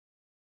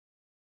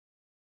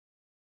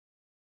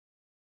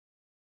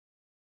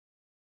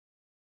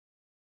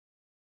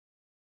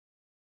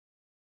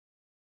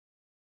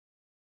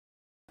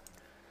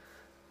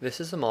This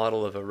is a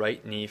model of a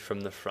right knee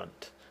from the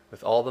front,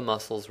 with all the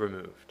muscles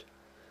removed.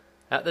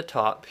 At the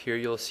top, here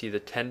you'll see the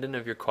tendon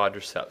of your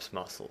quadriceps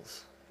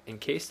muscles.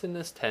 Encased in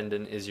this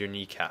tendon is your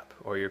kneecap,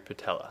 or your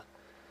patella.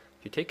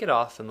 If you take it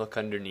off and look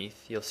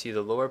underneath, you'll see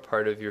the lower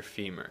part of your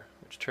femur,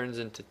 which turns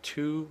into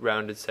two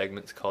rounded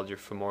segments called your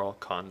femoral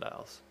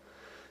condyles.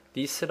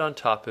 These sit on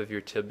top of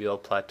your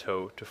tibial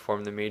plateau to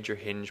form the major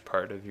hinge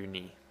part of your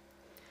knee.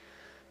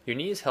 Your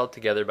knee is held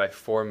together by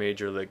four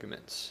major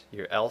ligaments,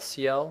 your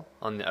LCL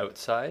on the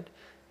outside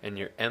and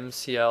your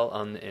MCL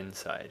on the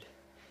inside.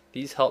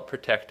 These help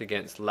protect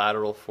against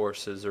lateral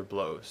forces or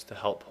blows to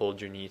help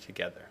hold your knee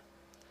together.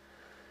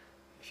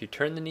 If you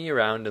turn the knee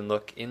around and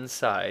look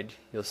inside,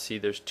 you'll see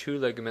there's two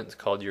ligaments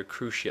called your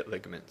cruciate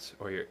ligaments,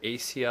 or your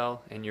ACL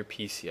and your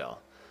PCL.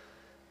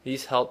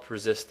 These help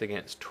resist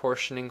against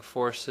torsioning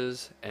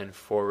forces and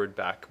forward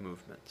back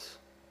movements.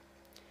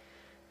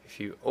 If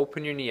you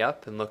open your knee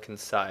up and look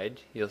inside,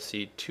 you'll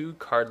see two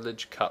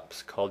cartilage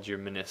cups called your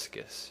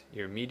meniscus,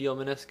 your medial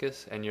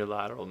meniscus and your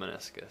lateral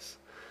meniscus.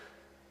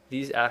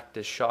 These act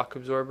as shock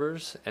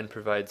absorbers and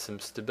provide some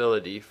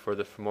stability for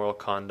the femoral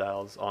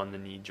condyles on the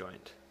knee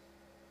joint.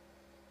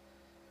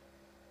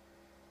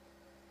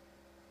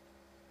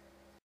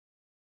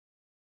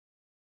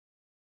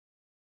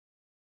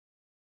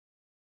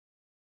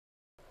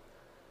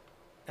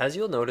 As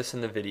you'll notice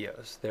in the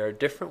videos, there are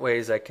different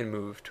ways I can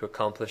move to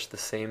accomplish the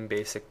same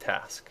basic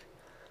task.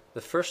 The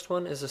first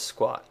one is a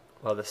squat,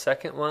 while the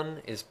second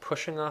one is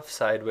pushing off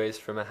sideways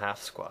from a half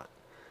squat.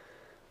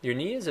 Your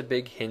knee is a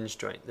big hinge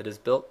joint that is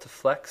built to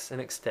flex and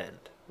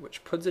extend,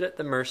 which puts it at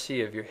the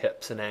mercy of your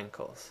hips and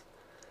ankles.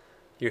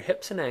 Your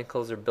hips and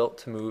ankles are built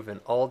to move in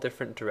all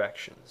different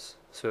directions,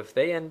 so if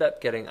they end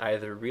up getting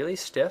either really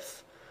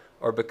stiff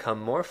or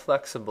become more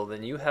flexible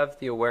than you have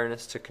the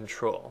awareness to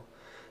control,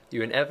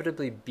 you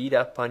inevitably beat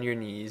up on your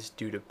knees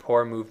due to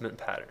poor movement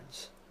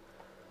patterns.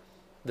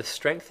 The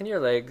strength in your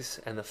legs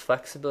and the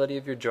flexibility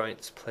of your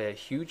joints play a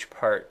huge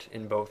part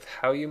in both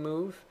how you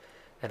move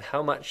and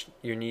how much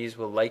your knees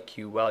will like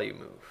you while you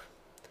move.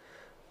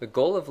 The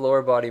goal of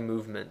lower body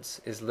movements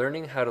is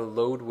learning how to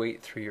load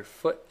weight through your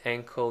foot,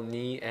 ankle,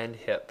 knee, and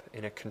hip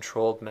in a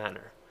controlled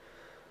manner.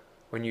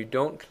 When you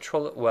don't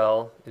control it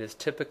well, it is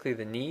typically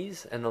the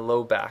knees and the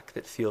low back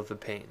that feel the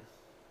pain.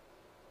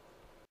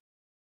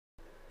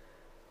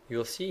 You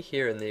will see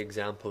here in the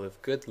example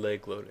of good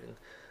leg loading,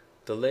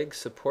 the leg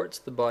supports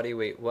the body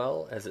weight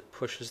well as it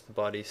pushes the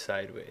body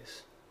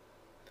sideways.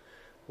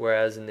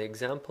 Whereas in the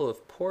example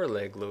of poor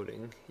leg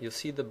loading, you'll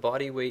see the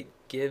body weight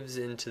gives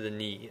into the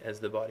knee as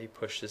the body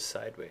pushes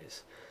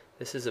sideways.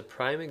 This is a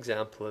prime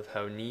example of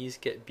how knees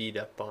get beat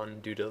up on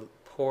due to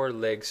poor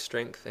leg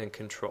strength and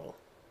control.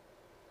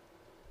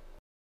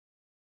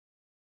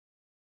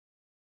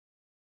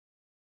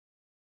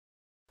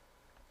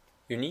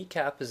 Your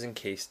kneecap is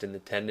encased in the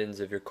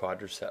tendons of your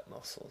quadricep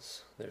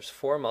muscles. There's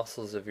four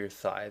muscles of your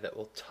thigh that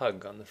will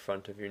tug on the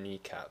front of your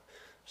kneecap.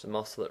 There's a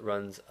muscle that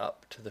runs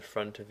up to the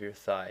front of your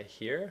thigh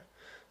here,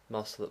 a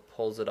muscle that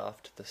pulls it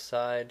off to the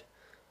side,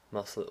 a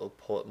muscle that will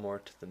pull it more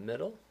to the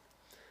middle.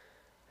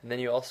 And then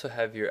you also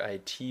have your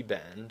IT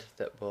band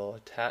that will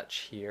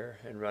attach here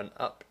and run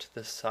up to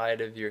the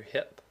side of your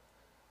hip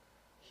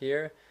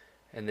here,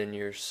 and then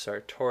your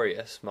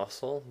sartorius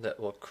muscle that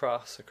will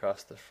cross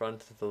across the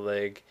front of the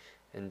leg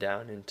and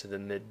down into the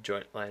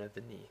mid-joint line of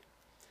the knee.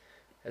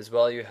 As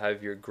well, you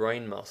have your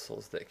groin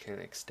muscles that can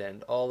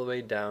extend all the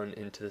way down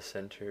into the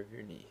center of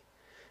your knee.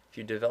 If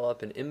you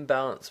develop an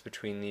imbalance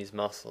between these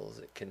muscles,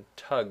 it can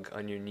tug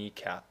on your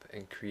kneecap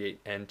and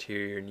create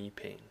anterior knee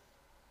pain.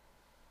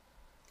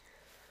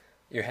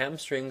 Your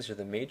hamstrings are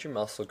the major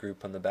muscle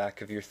group on the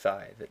back of your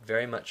thigh that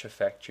very much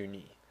affect your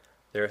knee.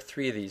 There are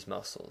three of these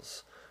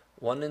muscles.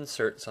 One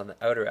inserts on the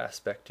outer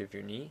aspect of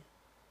your knee,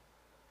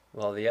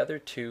 while the other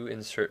two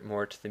insert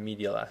more to the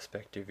medial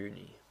aspect of your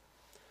knee.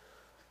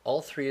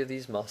 All three of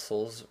these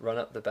muscles run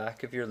up the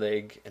back of your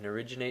leg and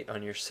originate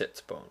on your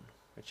sits bone,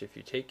 which if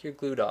you take your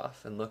glute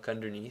off and look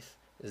underneath,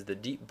 is the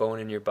deep bone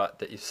in your butt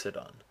that you sit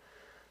on.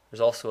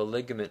 There's also a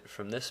ligament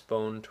from this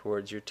bone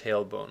towards your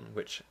tailbone,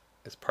 which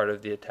is part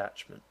of the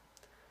attachment.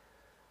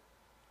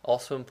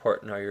 Also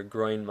important are your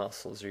groin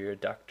muscles or your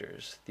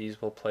adductors.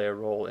 These will play a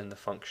role in the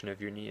function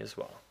of your knee as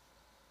well.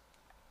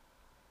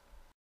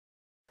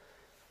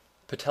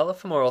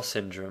 Patello-Femoral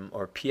Syndrome,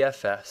 or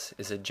PFS,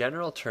 is a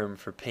general term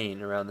for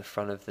pain around the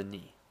front of the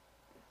knee.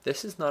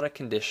 This is not a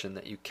condition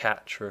that you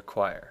catch or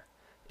acquire.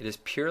 It is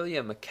purely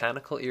a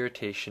mechanical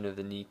irritation of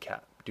the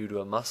kneecap due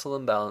to a muscle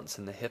imbalance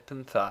in the hip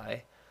and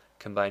thigh,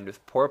 combined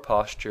with poor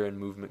posture and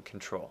movement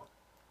control.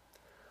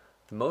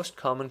 The most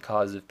common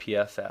cause of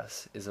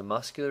PFS is a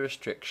muscular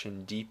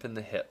restriction deep in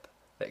the hip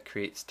that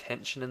creates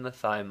tension in the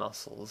thigh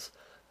muscles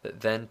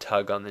that then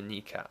tug on the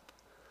kneecap.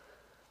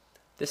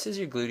 This is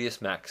your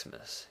gluteus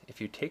maximus. If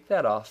you take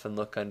that off and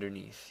look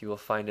underneath, you will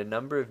find a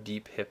number of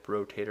deep hip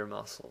rotator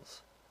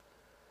muscles.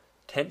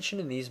 Tension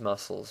in these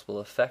muscles will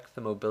affect the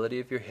mobility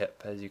of your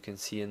hip, as you can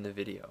see in the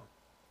video.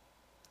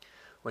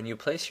 When you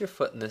place your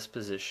foot in this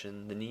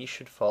position, the knee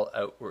should fall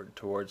outward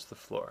towards the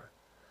floor.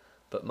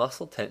 but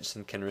muscle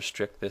tension can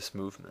restrict this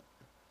movement.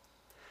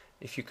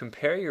 If you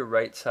compare your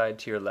right side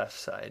to your left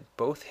side,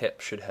 both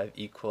hips should have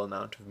equal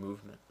amount of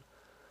movement.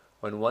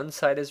 When one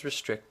side is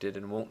restricted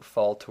and won't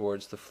fall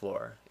towards the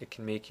floor, it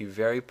can make you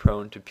very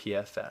prone to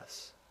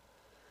PFS.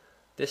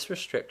 This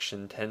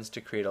restriction tends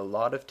to create a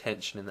lot of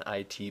tension in the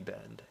IT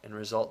band and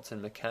results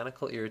in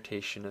mechanical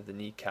irritation of the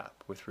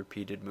kneecap with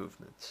repeated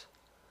movements.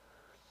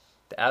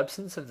 The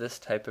absence of this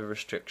type of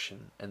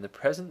restriction and the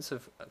presence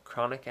of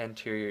chronic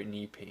anterior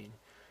knee pain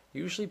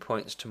usually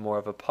points to more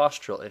of a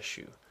postural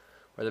issue,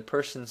 where the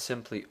person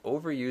simply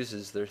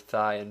overuses their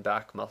thigh and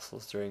back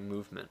muscles during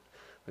movement,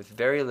 with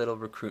very little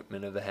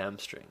recruitment of the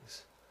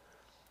hamstrings.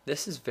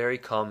 This is very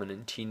common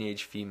in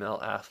teenage female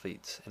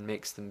athletes and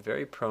makes them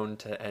very prone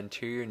to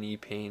anterior knee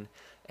pain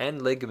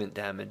and ligament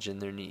damage in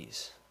their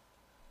knees.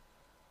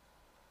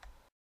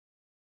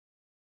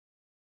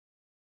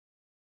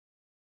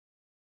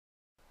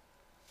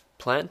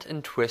 Plant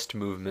and twist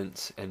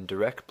movements and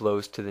direct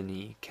blows to the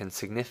knee can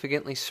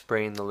significantly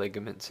sprain the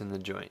ligaments in the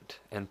joint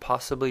and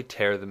possibly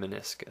tear the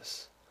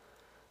meniscus.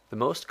 The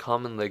most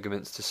common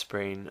ligaments to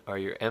sprain are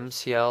your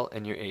MCL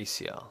and your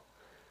ACL.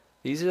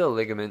 These are the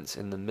ligaments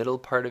in the middle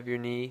part of your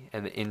knee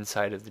and the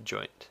inside of the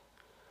joint.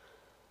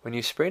 When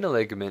you sprain a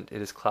ligament,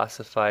 it is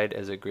classified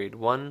as a grade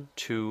 1,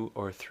 2,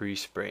 or 3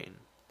 sprain,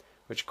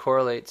 which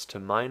correlates to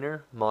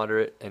minor,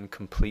 moderate, and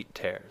complete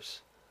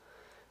tears.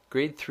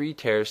 Grade 3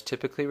 tears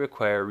typically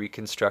require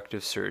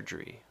reconstructive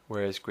surgery,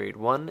 whereas grade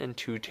 1 and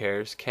 2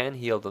 tears can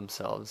heal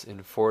themselves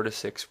in 4 to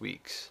 6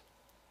 weeks.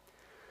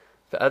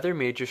 The other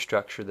major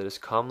structure that is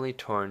commonly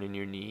torn in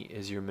your knee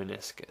is your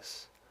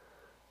meniscus.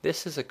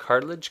 This is a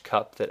cartilage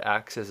cup that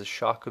acts as a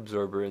shock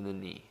absorber in the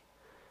knee.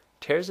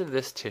 Tears of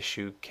this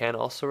tissue can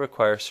also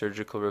require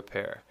surgical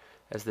repair,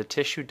 as the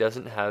tissue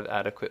doesn't have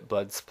adequate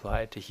blood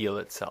supply to heal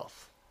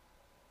itself.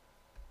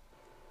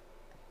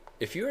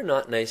 If you are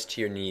not nice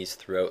to your knees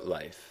throughout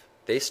life,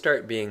 they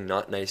start being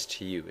not nice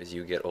to you as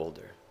you get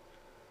older.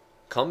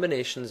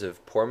 Combinations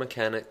of poor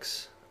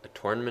mechanics, a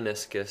torn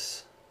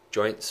meniscus,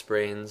 joint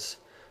sprains,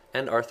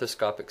 and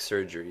arthroscopic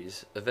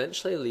surgeries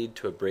eventually lead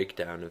to a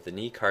breakdown of the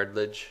knee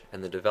cartilage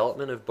and the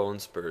development of bone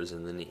spurs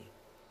in the knee.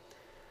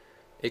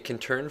 It can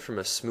turn from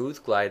a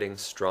smooth gliding,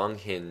 strong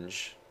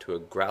hinge to a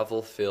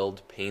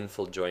gravel-filled,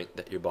 painful joint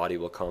that your body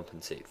will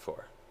compensate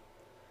for.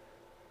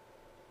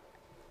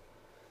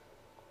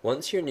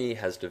 Once your knee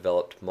has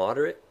developed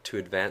moderate to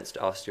advanced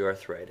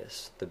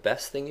osteoarthritis, the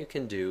best thing you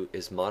can do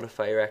is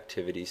modify your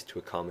activities to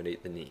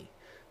accommodate the knee,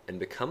 and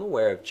become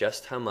aware of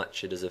just how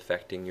much it is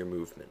affecting your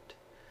movement.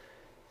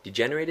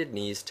 Degenerated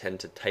knees tend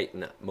to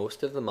tighten up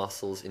most of the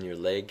muscles in your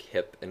leg,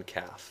 hip, and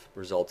calf,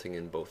 resulting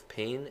in both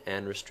pain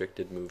and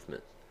restricted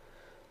movement.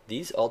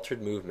 These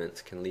altered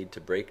movements can lead to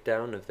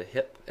breakdown of the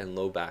hip and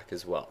low back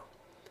as well.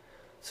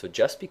 So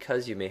just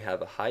because you may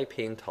have a high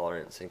pain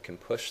tolerance and can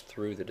push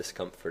through the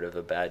discomfort of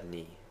a bad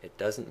knee, it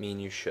doesn't mean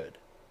you should.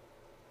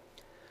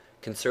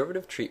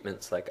 Conservative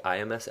treatments like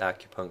IMS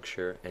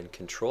acupuncture and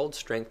controlled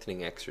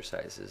strengthening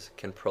exercises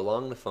can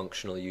prolong the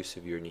functional use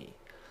of your knee,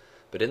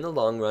 but in the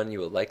long run you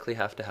will likely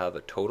have to have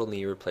a total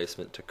knee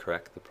replacement to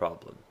correct the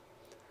problem.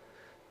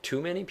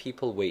 Too many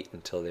people wait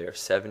until they are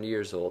 70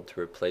 years old to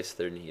replace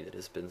their knee that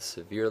has been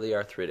severely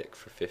arthritic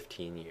for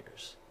 15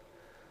 years.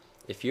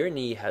 If your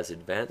knee has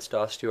advanced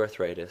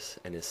osteoarthritis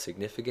and is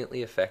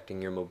significantly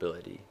affecting your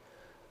mobility,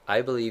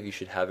 I believe you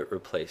should have it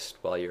replaced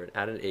while you're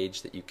at an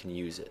age that you can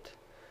use it,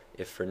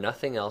 if for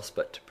nothing else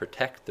but to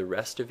protect the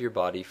rest of your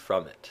body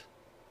from it.